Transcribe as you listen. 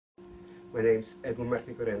My name's Edwin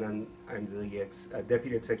Marticorena, and I'm the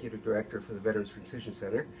Deputy Executive Director for the Veterans Transition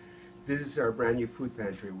Center. This is our brand new food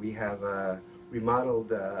pantry. We have a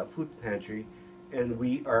remodeled food pantry, and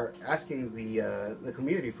we are asking the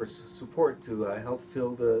community for support to help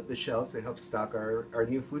fill the shelves and help stock our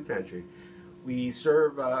new food pantry. We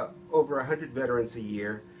serve over 100 veterans a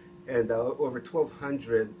year, and over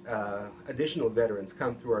 1,200 additional veterans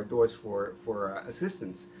come through our doors for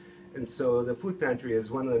assistance. And so the food pantry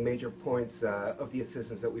is one of the major points of the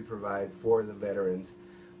assistance that we provide for the veterans.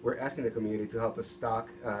 We're asking the community to help us stock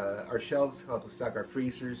our shelves, help us stock our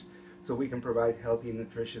freezers, so we can provide healthy,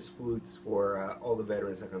 nutritious foods for all the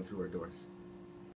veterans that come through our doors.